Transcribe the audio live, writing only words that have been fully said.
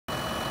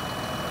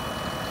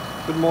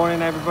Good morning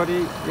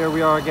everybody, here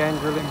we are again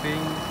drilling beans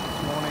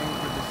this morning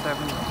with the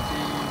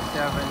 7718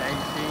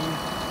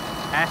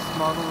 S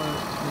model of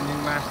the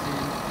new Massey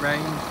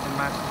range in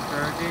Massey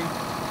Sturgey.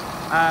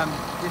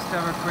 Just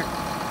to have a quick,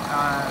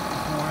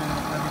 this morning,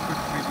 have a quick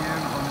video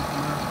on the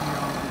commercial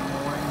of the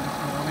morning this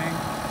morning.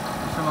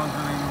 We're still on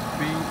drilling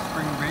beans,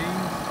 spring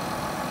beans.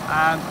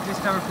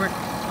 Just to have a quick,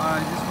 I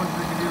just wanted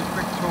to give you a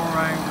quick tour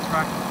around the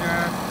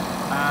tractor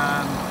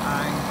and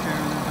show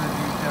you a little bit of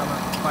detail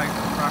about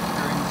the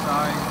tractor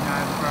inside,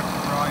 how the tractor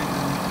drives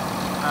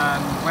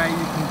and where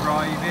you can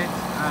drive it.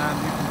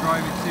 You can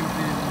drive it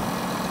simply as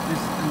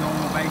just a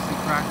normal basic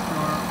tractor,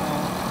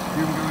 or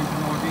you can go into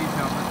more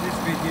detail. But this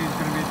video is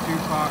going to be a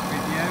two-part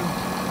video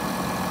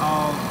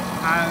of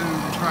how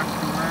the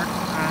tractor works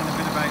and a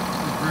bit about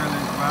the drill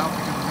as well,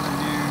 because we're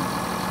going to use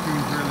two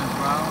drill as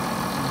well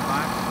in the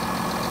back.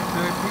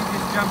 So if we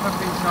just jump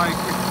up inside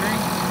quickly,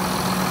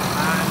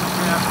 and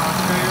I'll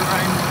show you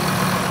around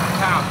the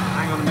cab.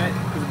 Hang on a minute,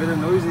 there's a bit of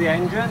noise of the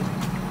engine.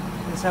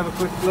 Let's have a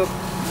quick look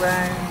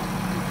around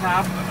the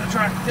cab of the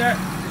tractor.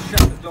 Just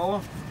shut the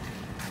door.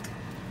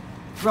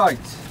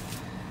 Right,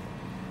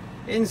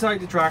 inside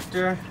the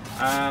tractor,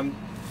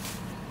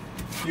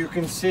 you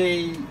can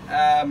see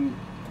the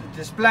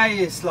display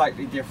is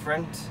slightly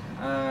different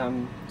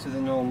to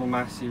the normal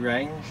Massey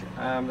range.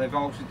 They've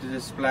altered the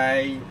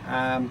display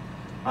and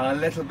a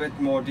little bit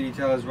more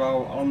detail as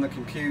well on the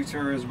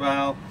computer as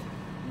well.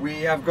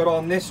 We have got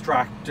on this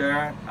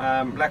tractor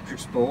electric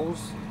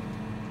spools.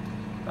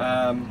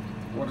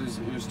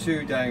 There's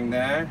two down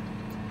there,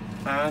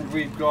 and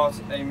we've got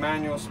a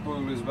manual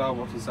spool as well,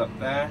 what is up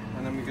there,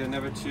 and then we've got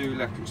another two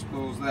electric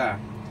spools there.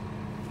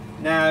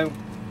 Now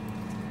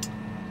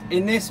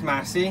in this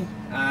Massey,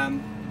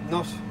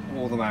 not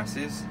all the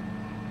Masseys,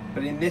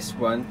 but in this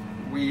one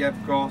we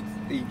have got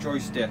the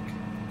joystick.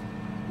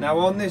 Now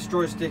on this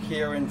joystick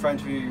here in front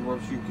of you,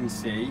 what you can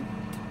see,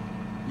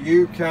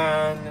 you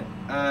can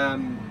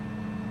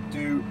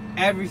do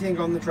everything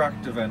on the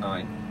tractor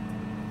now.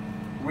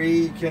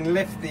 We can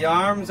lift the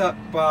arms up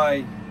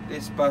by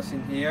this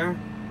button here.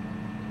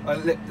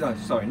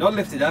 Sorry, not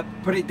lift it up,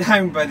 put it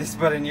down by this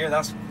button here,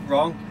 that's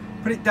wrong.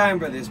 Put it down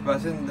by this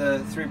button,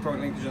 the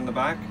 3-point linkage on the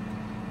back.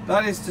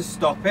 That is to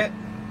stop it.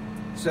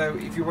 So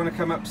if you want to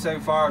come up so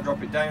far or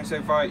drop it down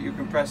so far, you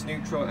can press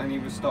neutral and you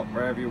will stop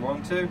wherever you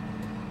want to.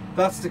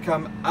 That's to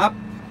come up.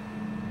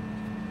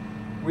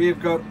 We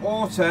have got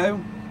auto.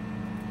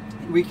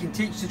 We can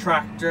teach the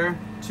tractor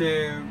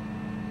to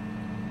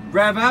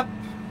rev up,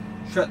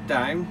 shut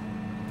down,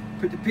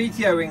 put the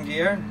PTO in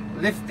gear,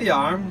 lift the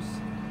arms,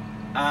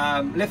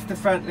 lift the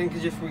front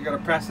linkage if we've got a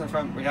press in the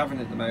front, we haven't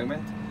at the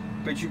moment,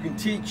 but you can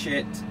teach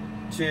it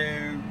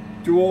to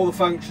do all the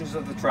functions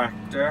of the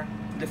tractor,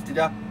 lift it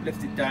up,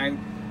 lift it down,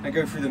 and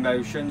go through the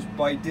motions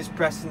by just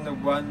pressing the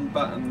one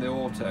button, the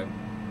auto.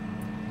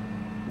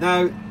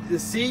 Now the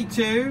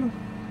C2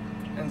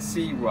 and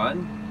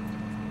C1,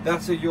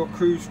 that's your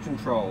cruise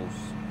controls.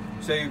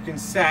 So you can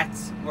set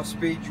what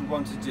speed you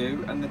want to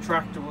do, and the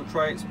tractor will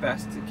try its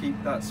best to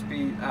keep that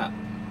speed up.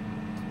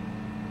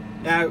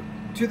 Now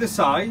to the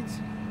side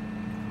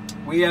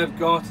we have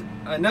got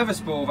another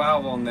spool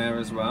valve on there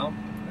as well.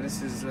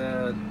 This is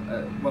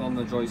one on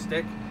the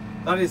joystick.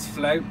 That is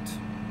float,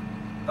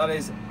 that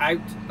is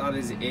out, that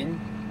is in.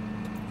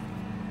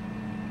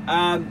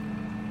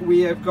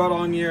 We have got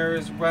on here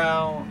as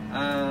well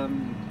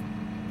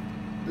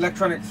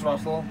electronic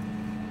throttle.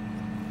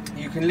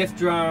 You can lift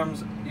your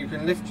arms,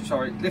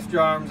 lift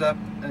your arms up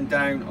and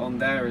down on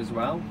there as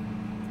well.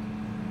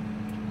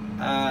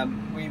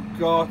 We've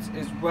got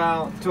as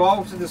well, to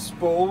alter the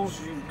spools,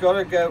 you've got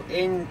to go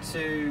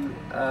into,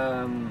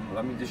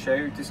 let me just show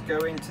you, just go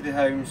into the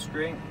home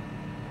screen,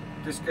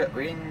 just go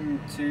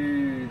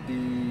into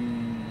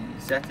the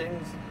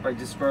settings by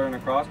just scrolling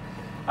across,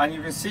 and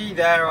you can see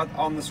there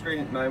on the screen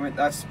at the moment,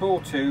 that's spool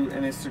 2,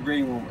 and it's the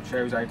green one which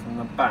shows out on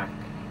the back.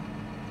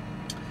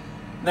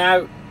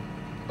 Now,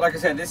 like I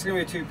said, this is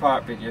going to be a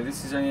two-part video.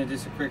 This is only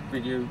just a quick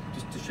video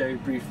just to show you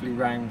briefly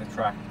around the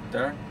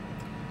tractor.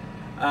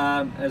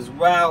 As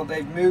well,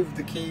 they've moved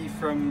the key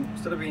from,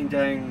 instead of being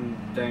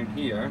down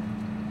here,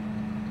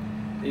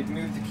 they've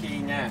moved the key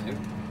now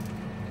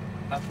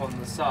up on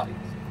the side.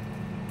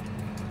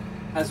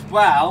 As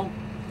well,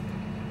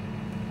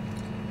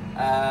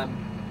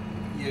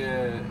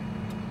 your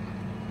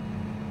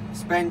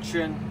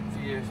suspension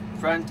for your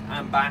front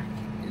and back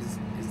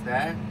is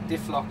there.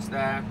 Diff lock's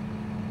there.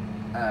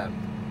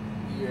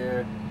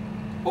 Your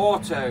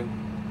auto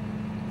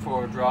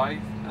forward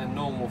drive and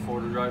normal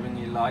forward drive and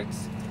your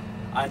lights,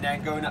 and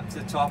then going up to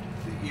the top,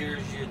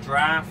 here's your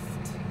draft,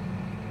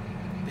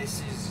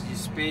 this is your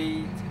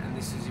speed, and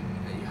this is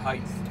your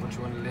height, what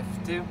you want to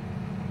lift to.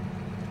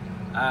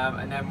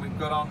 And then we've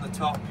got on the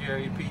top here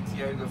your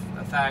PTO of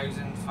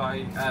 1,000,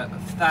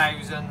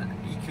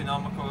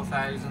 economical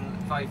 1,000,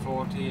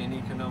 540 and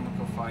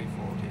economical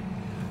 540.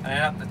 And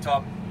then up the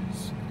top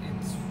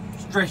it's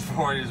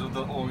straightforward as with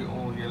all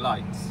your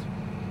lights.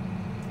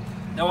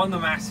 Now on the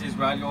Massey as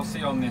well, you'll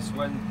see on this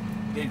one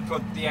they've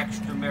put the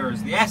extra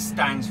mirrors. The S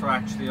stands for,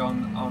 actually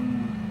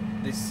on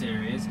this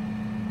series,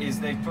 is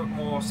they've put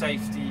more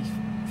safety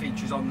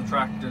features on the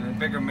tractor, and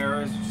bigger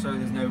mirrors so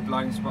there's no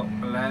blind spot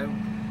below.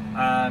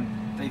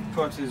 They've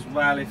put as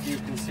well, if you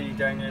can see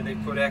down here, they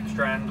put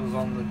extra handles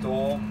on the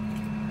door,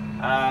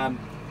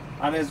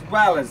 and as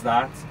well as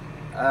that,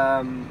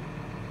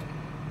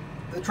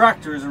 the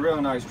tractor is a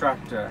real nice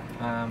tractor.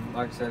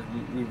 Like I said,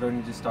 we've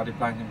only just started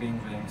planting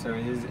beans with him, so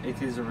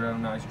it is a real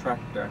nice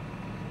tractor.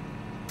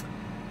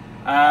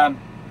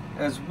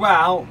 As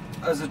well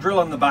as a drill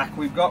on the back,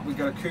 we've got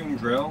a Coombe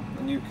drill,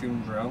 a new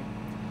Coombe drill.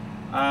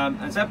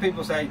 And some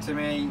people say to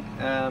me,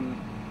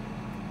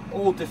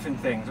 all different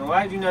things. Well,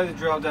 how do you know the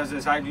drill does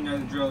this? How do you know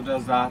the drill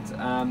does that?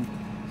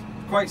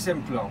 Quite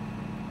simple.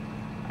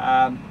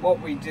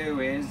 What we do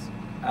is,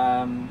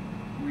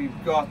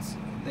 we've got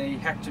the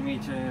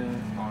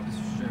hectometer. Oh, this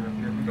is up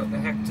here. We've got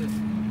the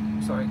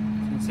sorry,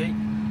 you can see.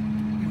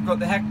 We've got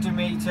the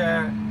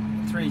hectometer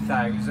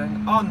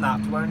 3000. On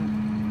that one,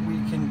 we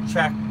can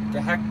check the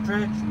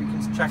hectarage. We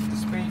can check the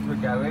speed we're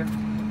going.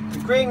 The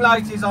green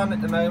light is on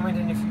at the moment,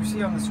 and if you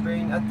see on the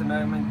screen at the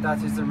moment,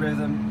 that is the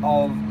rhythm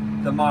of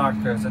the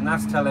markers, and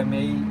that's telling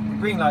me the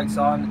green light's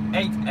on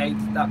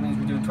 8.8. That means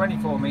we're doing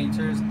 24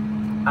 meters,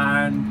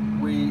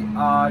 and we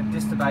are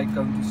just about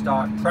going to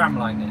start tram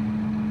lining.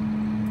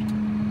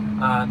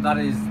 That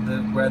is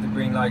where the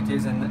green light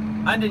is, and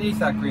underneath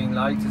that green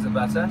light is a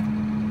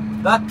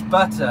button. That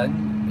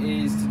button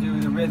is to do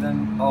with the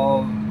rhythm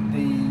of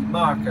the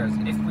markers.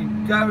 If we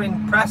go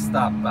and press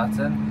that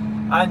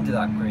button under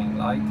that green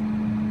light,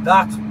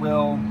 that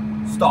will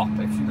stop.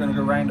 If you're going to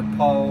go around a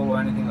pole or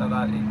anything like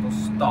that, it will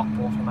stop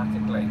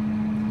automatically.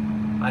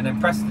 And then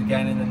press it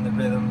again, and then the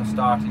rhythm will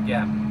start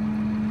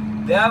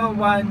again. The other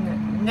one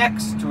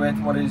next to it,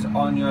 what is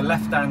on your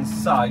left hand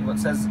side, what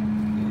says,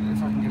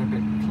 if I can get a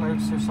bit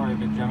closer, sorry, a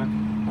bit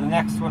jamming. The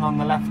next one on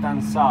the left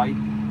hand side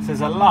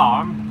says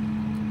alarm.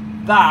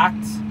 That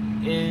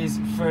is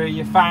for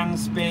your fan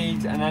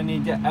speed, and any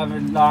other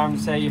alarm,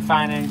 say your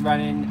fan ain't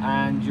running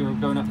and you're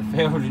going up the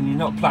field and you're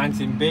not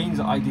planting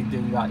beans. I did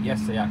do that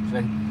yesterday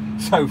actually,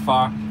 so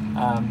far,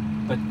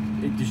 but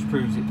it just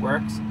proves it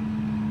works.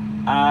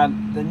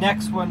 The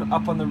next one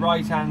up on the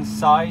right hand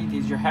side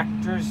is your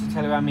hectares, to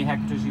tell you how many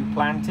hectares you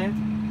planted,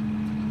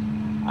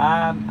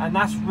 and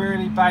that's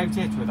really about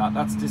it with that.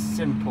 That's just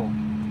simple.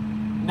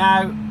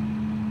 Now,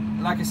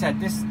 like I said,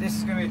 this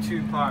is going to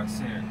be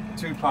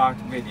two-part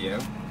video.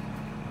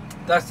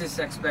 That's just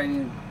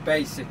explaining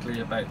basically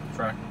about the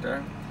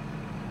tractor.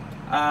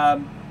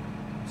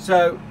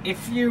 So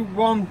if you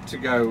want to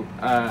go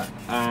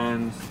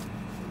and,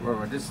 well,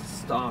 we'll just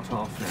start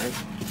off now.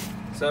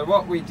 So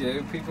what we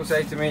do, people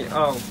say to me,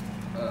 oh,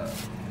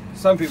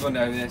 some people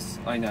know this.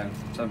 I know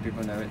some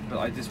people know it, but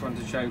I just want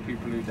to show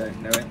people who don't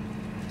know it.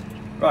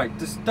 Right,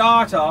 to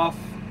start off,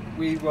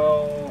 we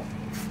will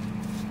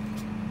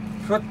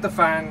put the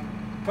fan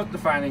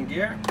in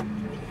gear,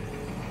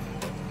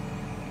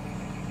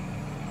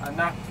 and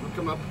that will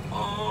come up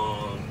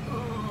on,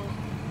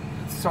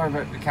 sorry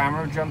about the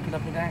camera jumping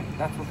up and down,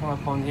 that will come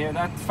up on here.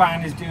 That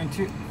fan is doing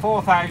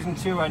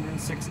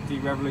 4,260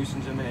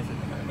 revolutions a minute at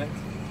the moment.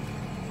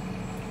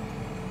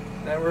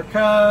 Then we'll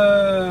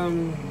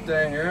come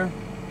down here,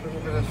 put a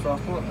bit of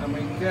throttle, and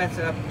we get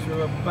up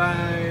to about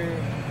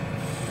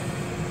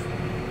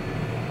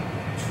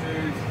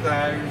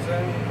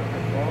 2,000.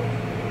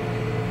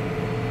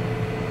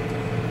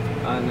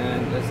 And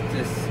then let's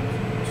just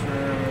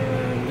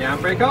turn the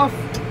handbrake off.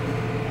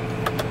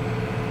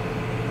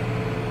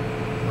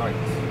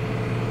 Right.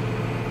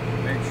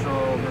 Make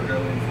sure we're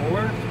going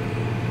forward.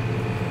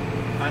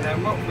 And then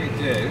what we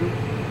do,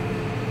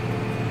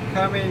 we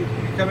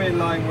come in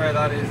line where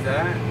that is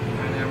there,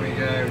 and then we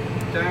go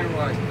down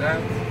like that.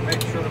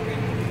 Make sure the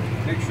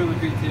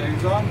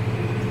PTO's on.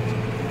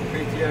 The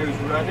PTO's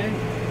running.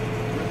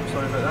 Oops,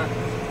 sorry about that.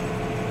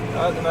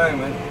 At the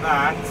moment,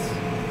 that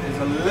is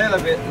a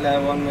little bit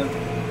low on the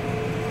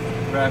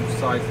rev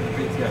side for the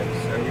PTO,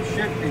 so we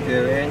should be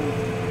doing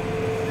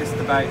just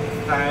about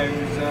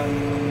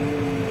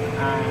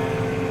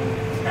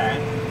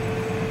 1,010.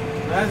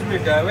 As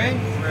we're going,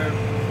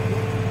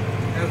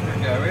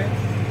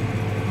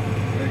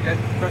 we get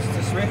press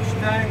the switch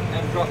down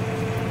and got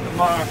the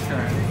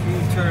marker. If you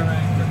turn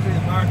around quickly,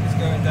 the marker's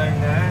going down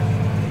there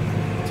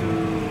to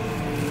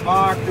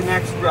mark the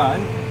next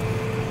run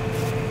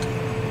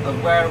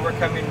of where we're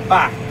coming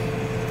back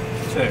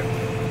to.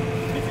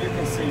 If you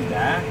can see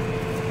there,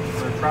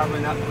 we're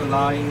travelling up the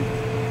line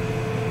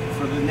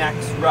for the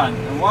next run.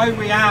 And why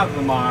we have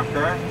the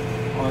marker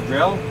on a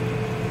drill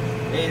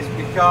is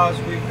because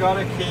we've got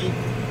to keep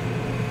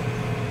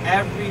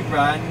every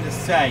run the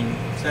same.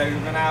 So we're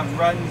going to have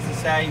runs the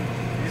same,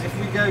 because if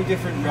we go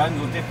different runs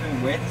or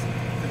different widths,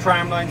 the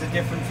tram lines are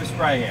different for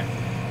spraying.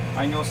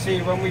 And you'll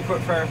see when we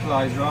put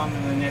fertiliser on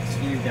in the next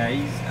few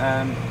days,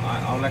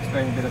 I'll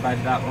explain a bit about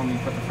that when we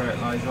put the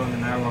fertiliser on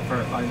and how our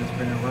fertiliser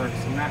spinner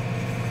works and that.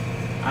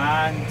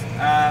 And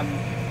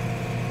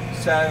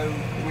so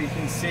we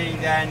can see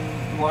then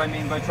what I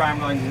mean by tram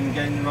lines and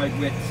getting the right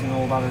widths and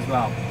all that as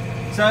well.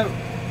 So,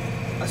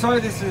 sorry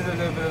this is a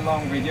little bit of a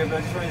long video, but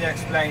I just wanted to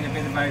explain a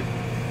bit about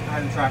how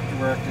the tractor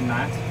worked and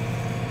that.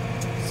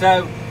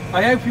 So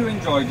I hope you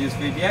enjoyed this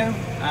video.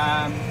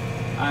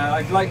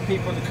 I'd like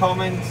people to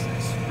comment,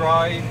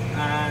 subscribe,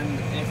 and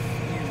if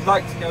you'd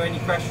like to know any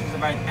questions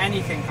about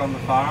anything on the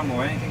farm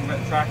or anything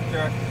about the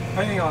tractor,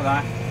 anything like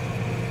that,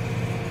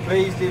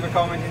 please leave a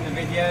comment in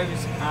the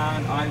videos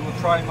and I will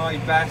try my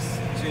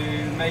best to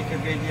make a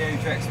video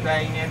to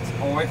explain it,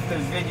 or if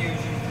there's videos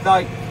you'd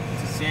like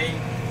to see,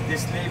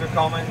 just leave a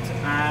comment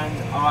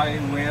and I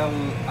will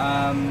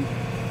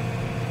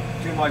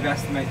do my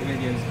best to make the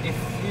videos. If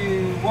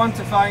you want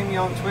to find me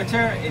on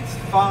Twitter, it's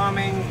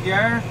Farming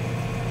Gear,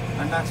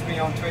 and that's me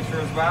on Twitter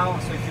as well,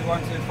 so if you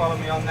want to follow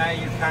me on there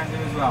you can do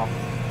as well.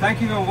 Thank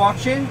you for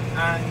watching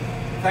and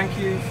thank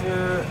you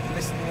for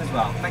listening as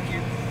well. Thank you.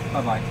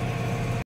 Bye bye.